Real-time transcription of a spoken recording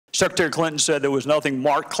Secretary Clinton said there was nothing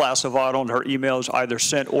marked classified on her emails either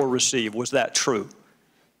sent or received. Was that true?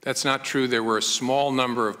 That's not true. There were a small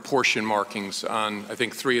number of portion markings on, I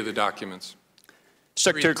think, 3 of the documents.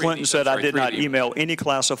 Secretary Clinton said, I did not email any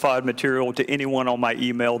classified material to anyone on my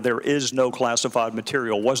email. There is no classified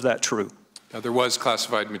material. Was that true? There was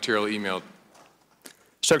classified material emailed.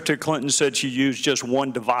 Secretary Clinton said she used just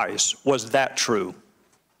one device. Was that true?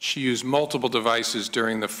 She used multiple devices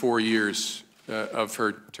during the 4 years of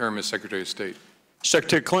her term as Secretary of State.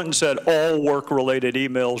 Secretary Clinton said all work-related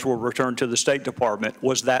emails were returned to the State Department.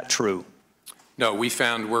 Was that true? No, we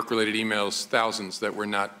found work-related emails, thousands, that were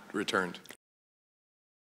not returned.